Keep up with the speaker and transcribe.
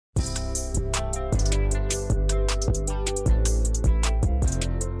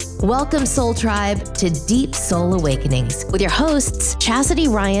Welcome, Soul Tribe, to Deep Soul Awakenings with your hosts, Chastity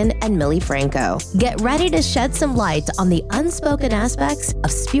Ryan and Millie Franco. Get ready to shed some light on the unspoken aspects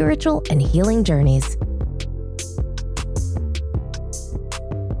of spiritual and healing journeys.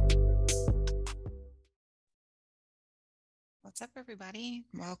 What's up, everybody?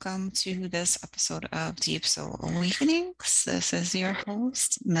 Welcome to this episode of Deep Soul Awakenings. This is your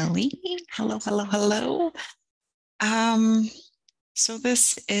host, Millie. Hello, hello, hello. So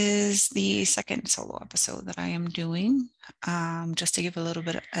this is the second solo episode that I am doing. Just to give a little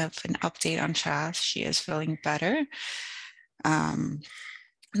bit of an update on Chas, she is feeling better. Not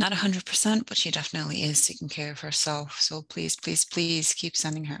 100%, but she definitely is taking care of herself. So please, please, please keep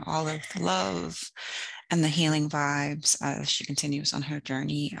sending her all of the love and the healing vibes as she continues on her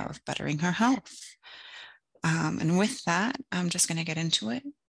journey of bettering her health. And with that, I'm just going to get into it.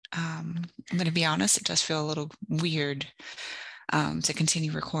 I'm going to be honest, it does feel a little weird to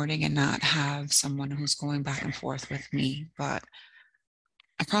continue recording and not have someone who's going back and forth with me. But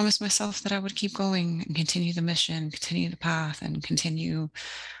I promised myself that I would keep going and continue the mission, continue the path, and continue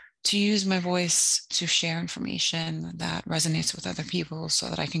to use my voice to share information that resonates with other people so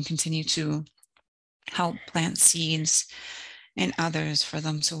that I can continue to help plant seeds in others for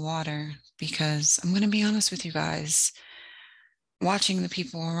them to water. Because I'm going to be honest with you guys, watching the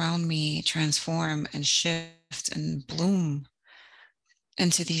people around me transform and shift and bloom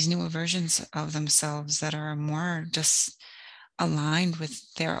into these newer versions of themselves that are more just aligned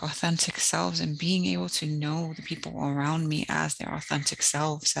with their authentic selves, and being able to know the people around me as their authentic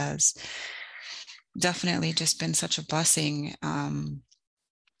selves has definitely just been such a blessing. I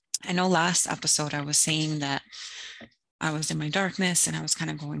know last episode I was saying that I was in my darkness and I was kind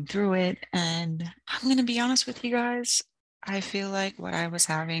of going through it. And I'm going to be honest with you guys. I feel like what I was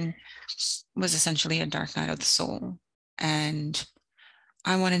having was essentially a dark night of the soul. And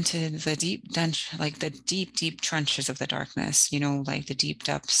I went into the deep trenches of the darkness, like the deep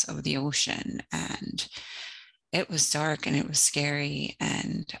depths of the ocean. And it was dark and it was scary.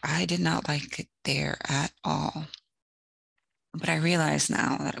 And I did not like it there at all. But I realize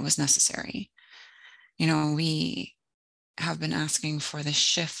now that it was necessary. We have been asking for the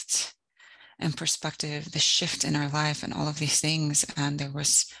shift in perspective, the shift in our life and all of these things. And there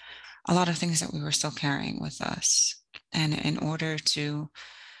was a lot of things that we were still carrying with us. And in order to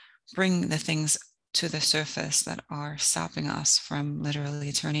bring the things to the surface that are stopping us from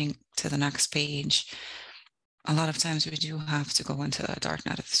literally turning to the next page, a lot of times we do have to go into the dark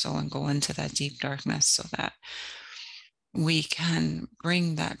night of the soul and go into that deep darkness so that we can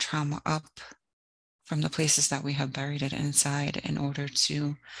bring that trauma up from the places that we have buried it inside in order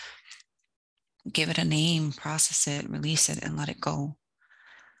to give it a name, process it, release it, and let it go.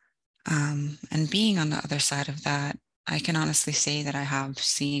 And being on the other side of that, I can honestly say that I have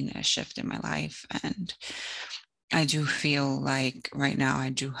seen a shift in my life. And I do feel like right now I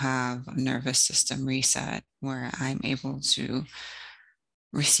do have a nervous system reset where I'm able to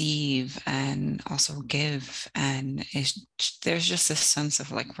receive and also give. And there's just this sense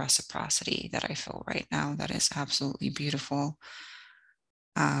of like reciprocity that I feel right now that is absolutely beautiful.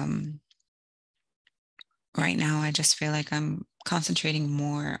 Right now, I just feel like I'm concentrating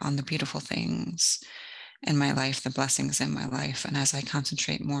more on the beautiful things in my life, the blessings in my life. And as I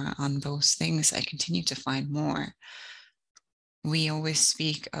concentrate more on those things, I continue to find more. We always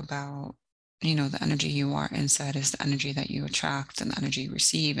speak about, the energy you are inside is the energy that you attract and the energy you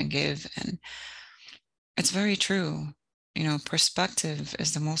receive and give. And it's very true. Perspective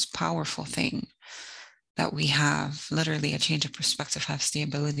is the most powerful thing that we have. Literally, a change of perspective has the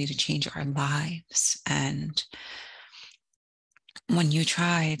ability to change our lives. And when you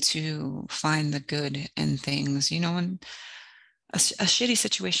try to find the good in things, when a shitty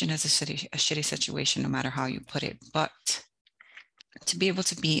situation is a shitty situation, no matter how you put it, but to be able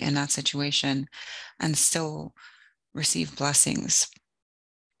to be in that situation and still receive blessings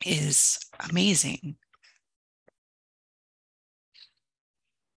is amazing.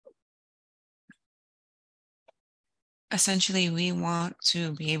 Essentially, we want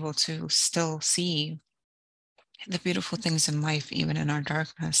to be able to still see the beautiful things in life, even in our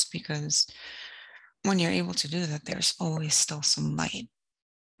darkness, because when you're able to do that, there's always still some light.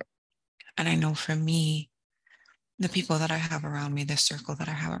 And I know for me, the people that I have around me, the circle that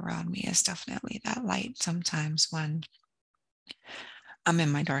I have around me is definitely that light. Sometimes when I'm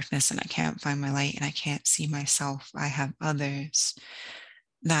in my darkness and I can't find my light and I can't see myself, I have others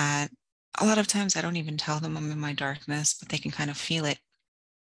that a lot of times I don't even tell them I'm in my darkness, but they can kind of feel it.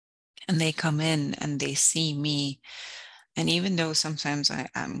 And they come in and they see me And even though sometimes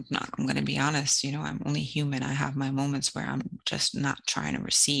I'm going to be honest, I'm only human. I have my moments where I'm just not trying to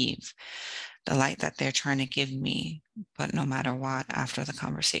receive the light that they're trying to give me. But no matter what, after the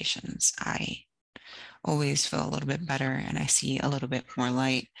conversations, I always feel a little bit better and I see a little bit more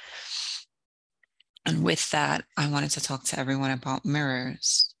light. And with that, I wanted to talk to everyone about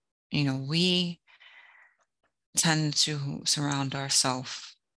mirrors. We tend to surround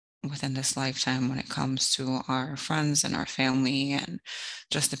ourselves within this lifetime when it comes to our friends and our family and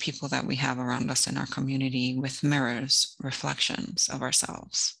just the people that we have around us in our community with mirrors, reflections of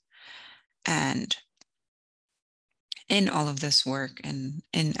ourselves. And in all of this work and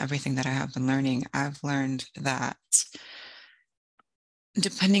in everything that I have been learning, I've learned that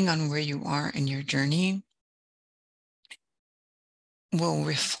depending on where you are in your journey will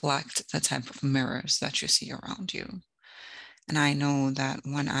reflect the type of mirrors that you see around you. And I know that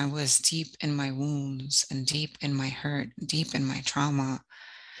when I was deep in my wounds and deep in my hurt, deep in my trauma,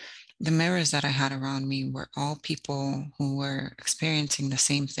 the mirrors that I had around me were all people who were experiencing the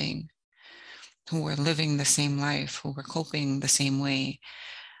same thing, who were living the same life, who were coping the same way,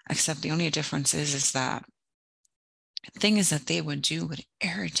 except the only difference is that things that they would do would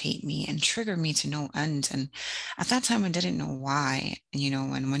irritate me and trigger me to no end. And at that time, I didn't know why,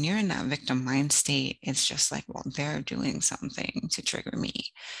 and when you're in that victim mind state, it's just like, well, they're doing something to trigger me.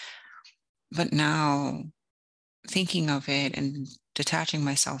 But now thinking of it and detaching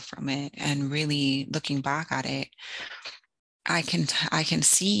myself from it and really looking back at it, I can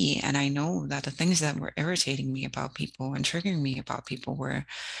see and I know that the things that were irritating me about people and triggering me about people were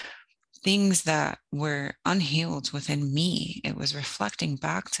things that were unhealed within me. It was reflecting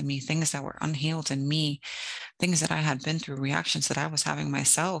back to me things that were unhealed in me, things that I had been through, reactions that I was having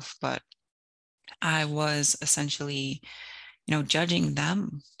myself, but I was essentially, judging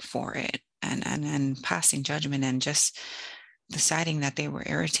them for it and passing judgment and just deciding that they were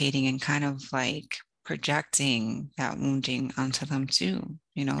irritating and kind of like projecting that wounding onto them too,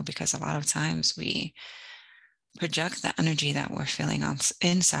 because a lot of times we project the energy that we're feeling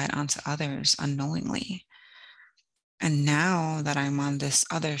inside onto others unknowingly. And now that I'm on this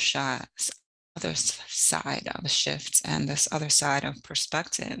other side of shift and this other side of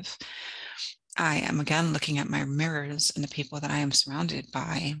perspective, I am again looking at my mirrors and the people that I am surrounded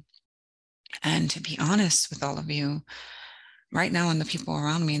by. And to be honest with all of you, right now, in the people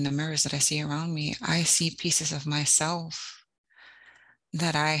around me, in the mirrors that I see around me, I see pieces of myself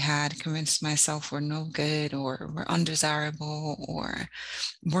that I had convinced myself were no good or were undesirable or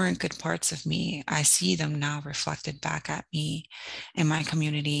weren't good parts of me. I see them now reflected back at me in my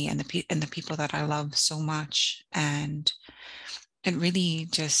community and the people that I love so much. And it really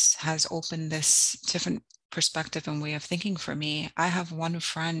just has opened this different perspective and way of thinking for me. I have one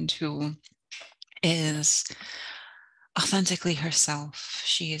friend who is authentically herself.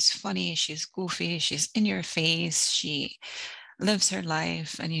 She is funny, she's goofy, she's in your face, she lives her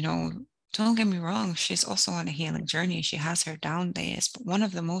life. And, don't get me wrong, she's also on a healing journey. She has her down days. But one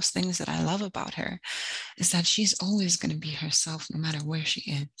of the most things that I love about her is that she's always going to be herself no matter where she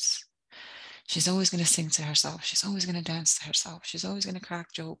is. She's always going to sing to herself. She's always going to dance to herself. She's always going to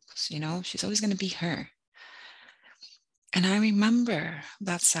crack jokes, she's always going to be her. And I remember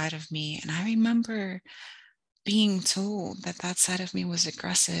that side of me. And I remember being told that that side of me was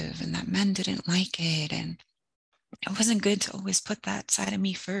aggressive and that men didn't like it. And it wasn't good to always put that side of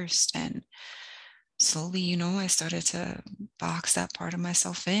me first. And slowly, I started to box that part of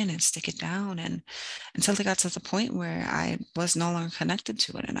myself in and stick it down. And until it got to the point where I was no longer connected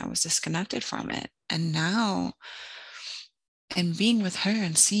to it and I was disconnected from it. And now, and being with her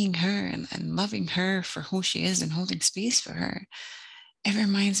and seeing her and loving her for who she is and holding space for her, it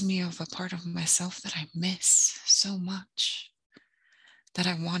reminds me of a part of myself that I miss so much, that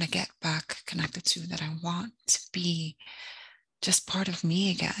I want to get back connected to, that I want to be just part of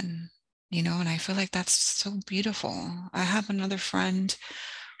me again, and I feel like that's so beautiful. I have another friend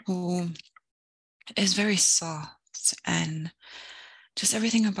who is very soft and just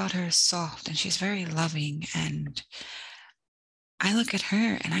everything about her is soft and she's very loving. And I look at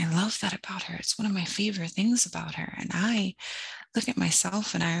her and I love that about her. It's one of my favorite things about her. And I look at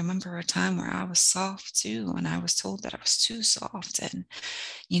myself and I remember a time where I was soft too. And I was told that I was too soft. And,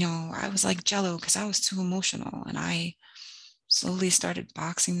 I was like jello because I was too emotional. And I slowly started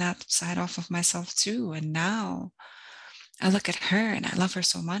boxing that side off of myself too. And now I look at her and I love her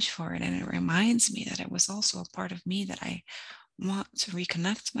so much for it. And it reminds me that it was also a part of me that I want to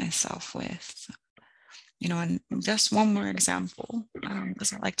reconnect myself with. And just one more example,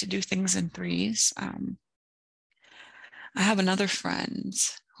 because I like to do things in threes. I have another friend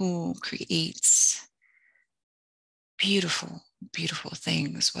who creates beautiful, beautiful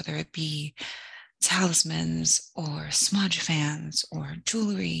things, whether it be talismans or smudge fans or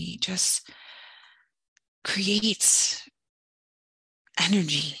jewelry, just creates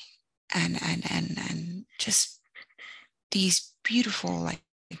energy and just these beautiful like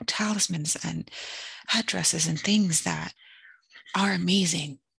talismans and headdresses and things that are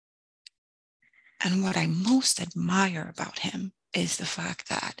amazing. And what I most admire about him is the fact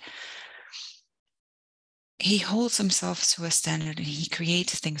that he holds himself to a standard and he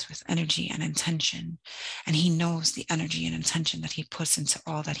creates things with energy and intention. And he knows the energy and intention that he puts into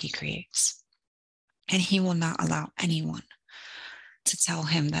all that he creates. And he will not allow anyone to tell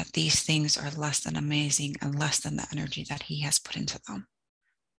him that these things are less than amazing and less than the energy that he has put into them.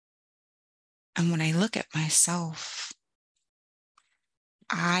 And when I look at myself,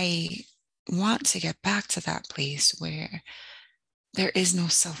 I want to get back to that place where there is no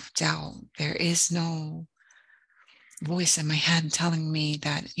self-doubt. There is no voice in my head telling me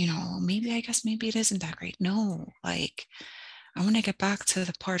that, maybe it isn't that great. No, like I want to get back to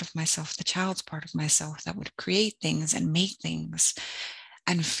the part of myself, the child's part of myself that would create things and make things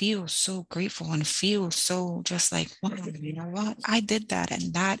and feel so grateful and feel so just like, wow, you know what? I did that.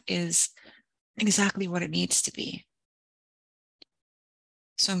 And that is exactly what it needs to be.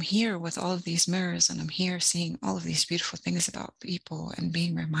 So I'm here with all of these mirrors and I'm here seeing all of these beautiful things about people and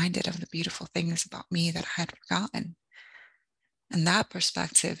being reminded of the beautiful things about me that I had forgotten. And that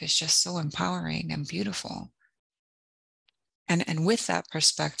perspective is just so empowering and beautiful. And with that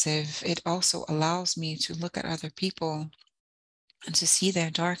perspective, it also allows me to look at other people and to see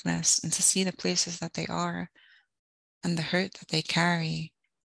their darkness and to see the places that they are and the hurt that they carry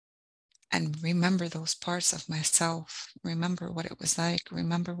and remember those parts of myself, remember what it was like,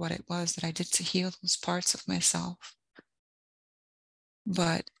 remember what it was that I did to heal those parts of myself.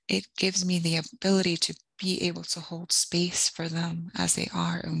 But it gives me the ability to be able to hold space for them as they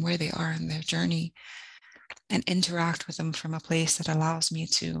are and where they are in their journey and interact with them from a place that allows me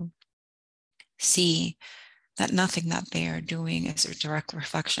to see that nothing that they are doing is a direct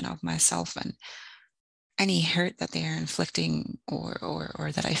reflection of myself, and any hurt that they are inflicting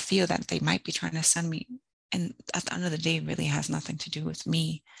or that I feel that they might be trying to send me, and at the end of the day really has nothing to do with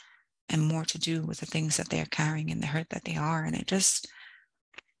me and more to do with the things that they're carrying and the hurt that they are. And it just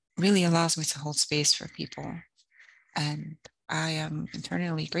really allows me to hold space for people. And I am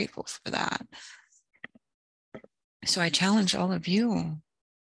eternally grateful for that. So I challenge all of you,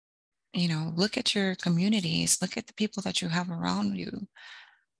 look at your communities, look at the people that you have around you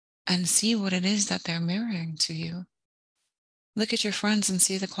and see what it is that they're mirroring to you. Look at your friends and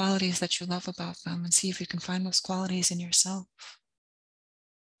see the qualities that you love about them and see if you can find those qualities in yourself.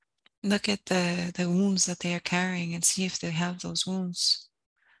 Look at the wounds that they are carrying and see if they have those wounds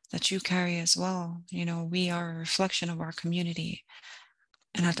that you carry as well. We are a reflection of our community.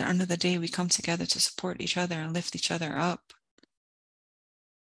 And at the end of the day, we come together to support each other and lift each other up.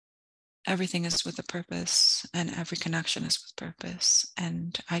 Everything is with a purpose and every connection is with purpose.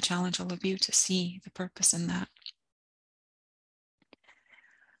 And I challenge all of you to see the purpose in that.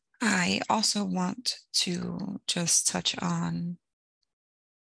 I also want to just touch on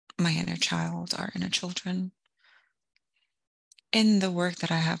my inner child, our inner children. In the work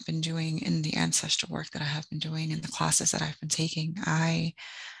that I have been doing, in the ancestral work that I have been doing, in the classes that I've been taking, I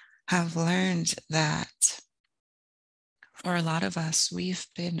have learned that for a lot of us, we've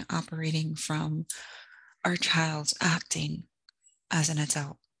been operating from our child's acting as an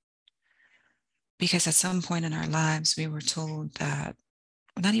adult. Because at some point in our lives, we were told that,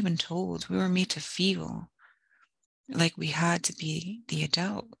 not even told, we were made to feel like we had to be the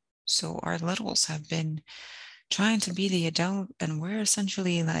adult. So our littles have been trying to be the adult, and we're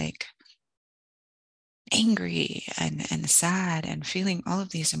essentially like angry and sad and feeling all of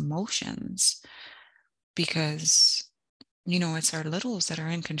these emotions because it's our littles that are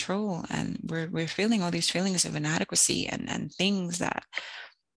in control, and we're feeling all these feelings of inadequacy and things that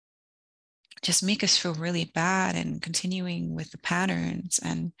just make us feel really bad and continuing with the patterns.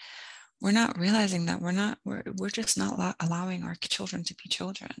 And we're not realizing that we're just not allowing our children to be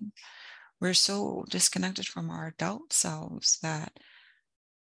children. We're so disconnected from our adult selves that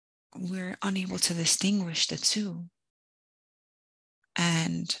we're unable to distinguish the two.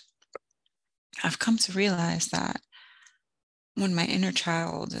 And I've come to realize that when my inner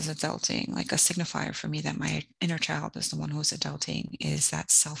child is adulting, like a signifier for me that my inner child is the one who's adulting, is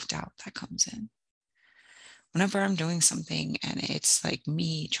that self-doubt that comes in. Whenever I'm doing something and it's like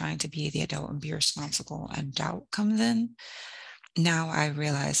me trying to be the adult and be responsible and doubt comes in, now I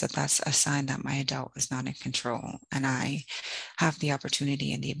realize that that's a sign that my adult is not in control, and I have the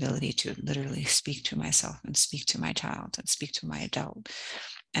opportunity and the ability to literally speak to myself and speak to my child and speak to my adult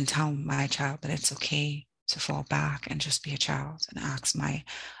and tell my child that it's okay to fall back and just be a child and ask my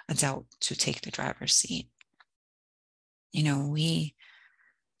adult to take the driver's seat. You know, we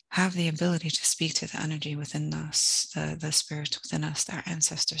have the ability to speak to the energy within us, the spirits within us, our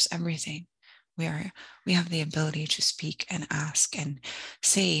ancestors, everything. We have the ability to speak and ask and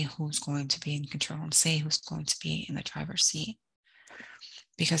say who's going to be in control and say who's going to be in the driver's seat.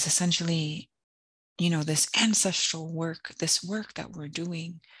 Because essentially, you know, this ancestral work, this work that we're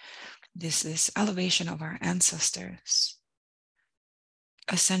doing, this elevation of our ancestors,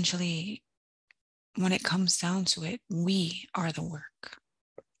 essentially, when it comes down to it, we are the work.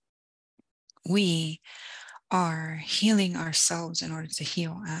 We are healing ourselves in order to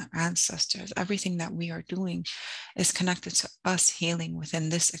heal our ancestors. Everything that we are doing is connected to us healing within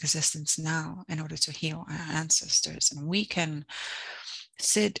this existence now in order to heal our ancestors. And we can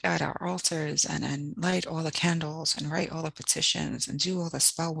sit at our altars and light all the candles and write all the petitions and do all the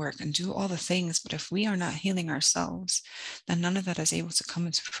spell work and do all the things. But if we are not healing ourselves, then none of that is able to come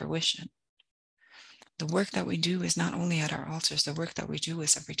into fruition. The work that we do is not only at our altars, the work that we do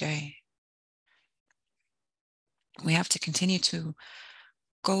is every day. We have to continue to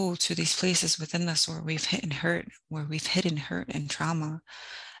go to these places within us where we've hidden hurt and trauma,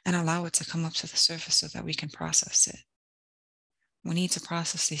 and allow it to come up to the surface so that we can process it. We need to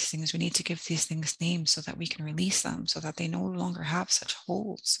process these things. We need to give these things names so that we can release them, so that they no longer have such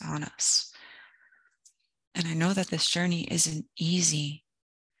holds on us. And I know that this journey isn't easy.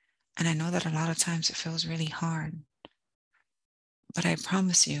 And I know that a lot of times it feels really hard. But I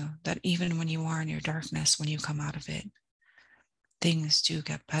promise you that even when you are in your darkness, when you come out of it, things do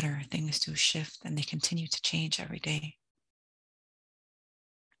get better, things do shift, and they continue to change every day.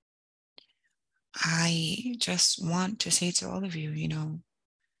 I just want to say to all of you, you know,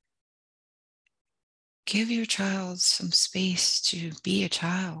 give your child some space to be a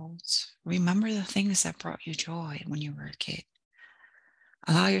child. Remember the things that brought you joy when you were a kid.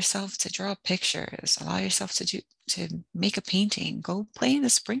 Allow yourself to draw pictures. Allow yourself to make a painting. Go play in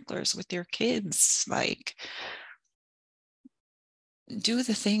the sprinklers with your kids. Like, do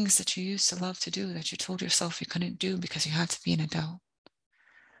the things that you used to love to do that you told yourself you couldn't do because you had to be an adult.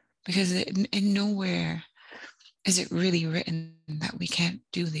 Because in nowhere is it really written that we can't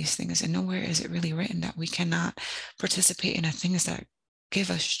do these things, and nowhere is it really written that we cannot participate in the things that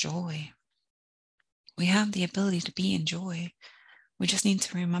give us joy. We have the ability to be in joy. We just need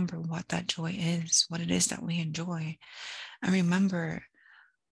to remember what that joy is, what it is that we enjoy, and remember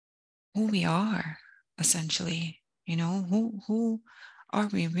who we are, essentially. You know, who are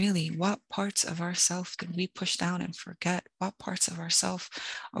we really? What parts of ourself did we push down and forget? What parts of ourself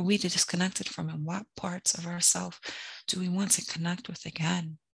are we disconnected from? And what parts of ourself do we want to connect with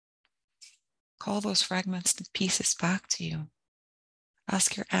again? Call those fragments and pieces back to you.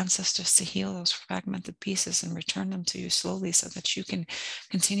 Ask your ancestors to heal those fragmented pieces and return them to you slowly so that you can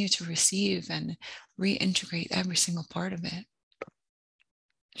continue to receive and reintegrate every single part of it.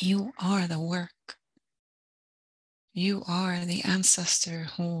 You are the work. You are the ancestor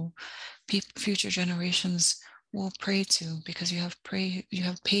who future generations will pray to, because you have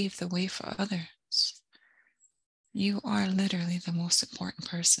paved the way for others. You are literally the most important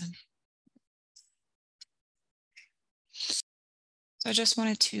person. So I just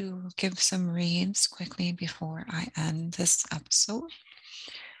wanted to give some reads quickly before I end this episode.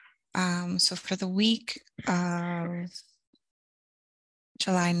 So for the week of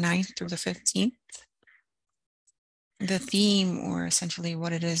July 9th through the 15th, the theme, or essentially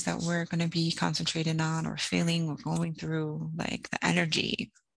what it is that we're going to be concentrating on or feeling or going through, like the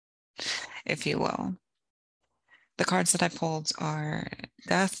energy, if you will. The cards that I pulled are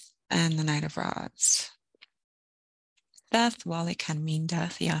Death and the Knight of Rods. Death, while it can mean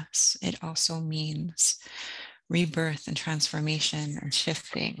death, yes, it also means rebirth and transformation and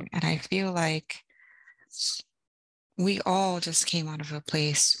shifting. And I feel like we all just came out of a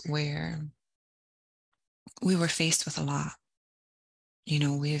place where we were faced with a lot. You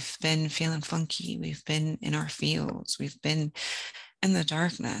know, we've been feeling funky. We've been in our fields. We've been in the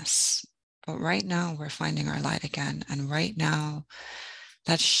darkness. But right now we're finding our light again. And right now,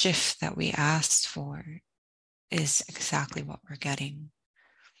 that shift that we asked for is exactly what we're getting.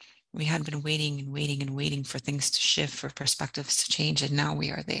 We had been waiting and waiting and waiting for things to shift, for perspectives to change, and now we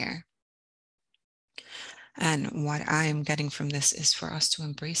are there. And what I am getting from this is for us to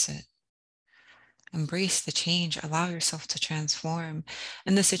embrace it. Embrace the change, allow yourself to transform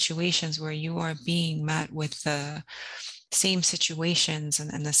in the situations where you are being met with the same situations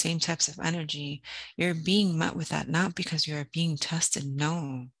and the same types of energy, you're being met with that not because you're being tested,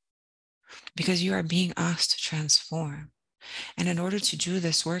 no, because you are being asked to transform. And in order to do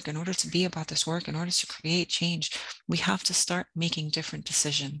this work, in order to be about this work, in order to create change, we have to start making different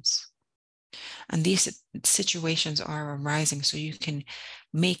decisions. And these situations are arising so you can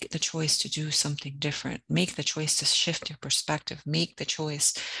make the choice to do something different, make the choice to shift your perspective, make the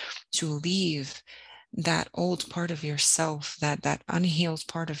choice to leave that old part of yourself, that unhealed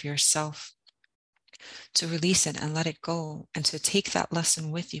part of yourself, to release it and let it go, and to take that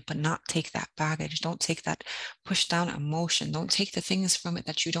lesson with you, but not take that baggage. Don't take that push down emotion. Don't take the things from it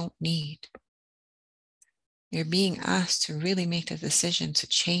that you don't need. You're being asked to really make the decision to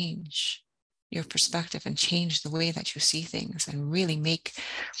change your perspective and change the way that you see things, and really make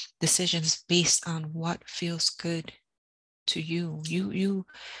decisions based on what feels good to you. You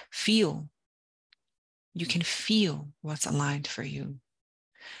feel, you can feel what's aligned for you.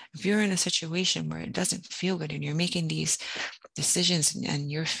 If you're in a situation where it doesn't feel good and you're making these decisions and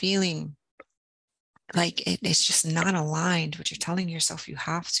you're feeling like it's just not aligned, but you're telling yourself you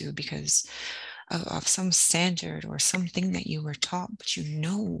have to because of some standard or something that you were taught, but you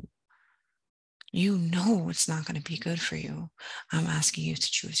know it's not going to be good for you, I'm asking you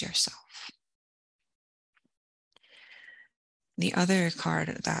to choose yourself. The other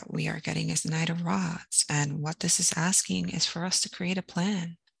card that we are getting is the Knight of Rods. And what this is asking is for us to create a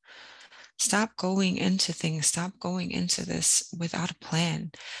plan. Stop going into things. Stop going into this without a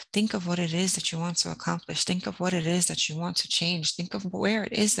plan. Think of what it is that you want to accomplish. Think of what it is that you want to change. Think of where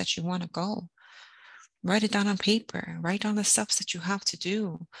it is that you want to go. Write it down on paper. Write down the steps that you have to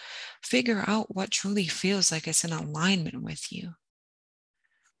do. Figure out what truly feels like it's in alignment with you.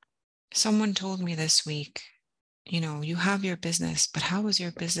 Someone told me this week, you have your business, but how is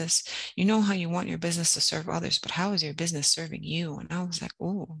your business? You know how you want your business to serve others, but how is your business serving you? And I was like,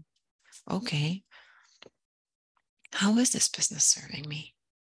 oh, okay. How is this business serving me?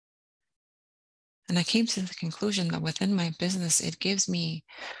 And I came to the conclusion that within my business, it gives me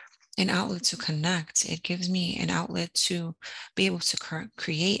an outlet to connect. It gives me an outlet to be able to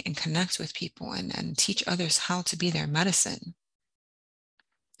create and connect with people and teach others how to be their medicine.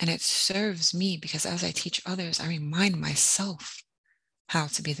 And it serves me because as I teach others, I remind myself how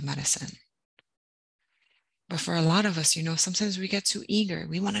to be the medicine. But for a lot of us, sometimes we get too eager.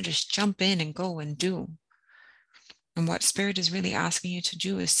 We want to just jump in and go and do. And what Spirit is really asking you to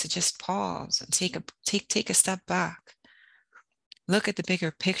do is to just pause and take a step back. Look at the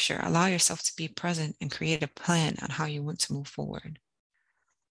bigger picture. Allow yourself to be present and create a plan on how you want to move forward.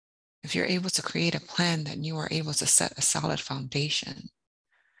 If you're able to create a plan, then you are able to set a solid foundation.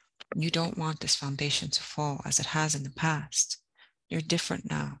 You don't want this foundation to fall as it has in the past. You're different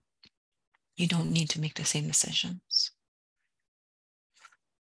now. You don't need to make the same decisions.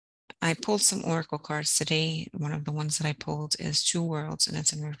 I pulled some oracle cards today. One of the ones that I pulled is Two Worlds, and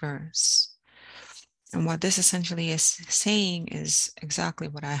it's in reverse. And what this essentially is saying is exactly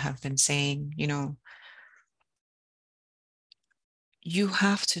what I have been saying. You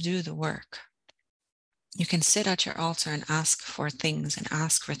have to do the work. You can sit at your altar and ask for things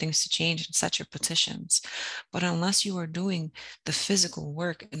to change and set your petitions. But unless you are doing the physical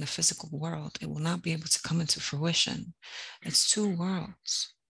work in the physical world, it will not be able to come into fruition. It's two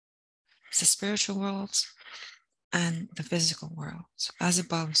worlds. It's the spiritual world and the physical world. As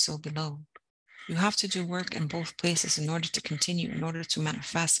above, so below. You have to do work in both places in order to continue, in order to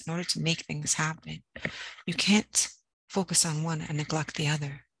manifest, in order to make things happen. You can't focus on one and neglect the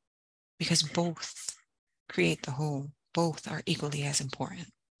other, because both create the whole. Both are equally as important.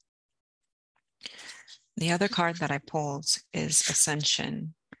 The other card that I pulled is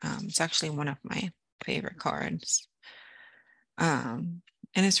Ascension. It's actually one of my favorite cards. And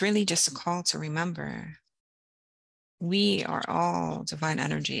it's really just a call to remember we are all divine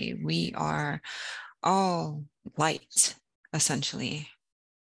energy. We are all light, essentially.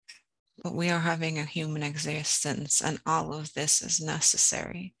 But we are having a human existence, and all of this is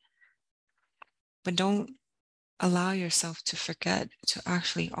necessary. But don't allow yourself to forget to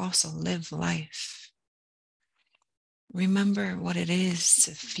actually also live life. Remember what it is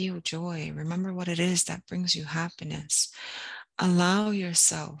to feel joy. Remember what it is that brings you happiness. Allow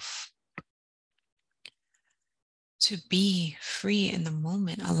yourself to be free in the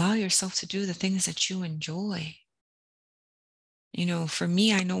moment. Allow yourself to do the things that you enjoy. For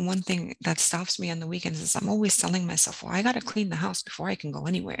me, I know one thing that stops me on the weekends is I'm always telling myself, well, I got to clean the house before I can go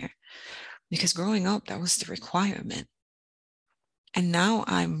anywhere. Because growing up, that was the requirement. And now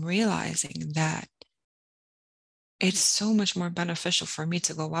I'm realizing that it's so much more beneficial for me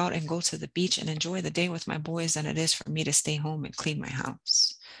to go out and go to the beach and enjoy the day with my boys than it is for me to stay home and clean my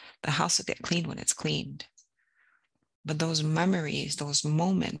house. The house will get cleaned when it's cleaned. But those memories, those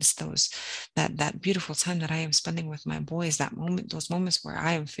moments, that beautiful time that I am spending with my boys, those moments where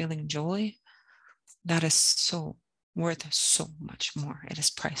I am feeling joy, that is so worth so much more. It is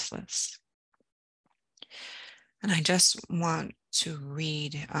priceless. And I just want to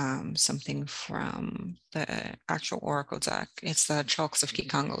read something from the actual Oracle deck. It's the Chalks of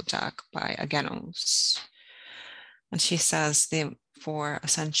Kikango deck by Agenos. And she says, for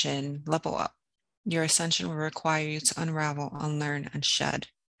ascension, level up. Your ascension will require you to unravel, unlearn, and shed.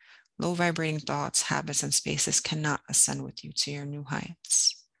 Low vibrating thoughts, habits, and spaces cannot ascend with you to your new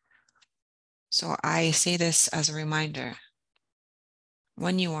heights. So I say this as a reminder.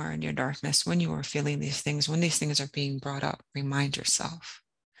 When you are in your darkness, when you are feeling these things, when these things are being brought up, remind yourself,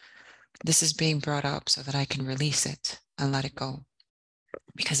 this is being brought up so that I can release it and let it go.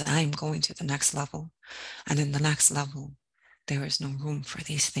 Because I am going to the next level. And in the next level, there is no room for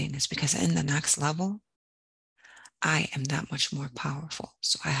these things, because in the next level, I am that much more powerful.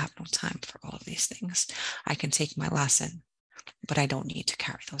 So I have no time for all of these things. I can take my lesson, but I don't need to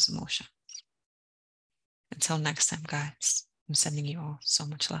carry those emotions. Until next time, guys, I'm sending you all so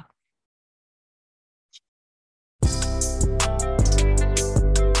much love.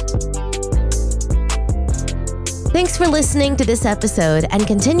 Thanks for listening to this episode and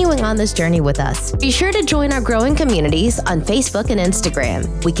continuing on this journey with us. Be sure to join our growing communities on Facebook and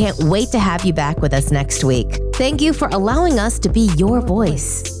Instagram. We can't wait to have you back with us next week. Thank you for allowing us to be your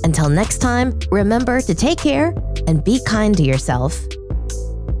voice. Until next time, remember to take care and be kind to yourself.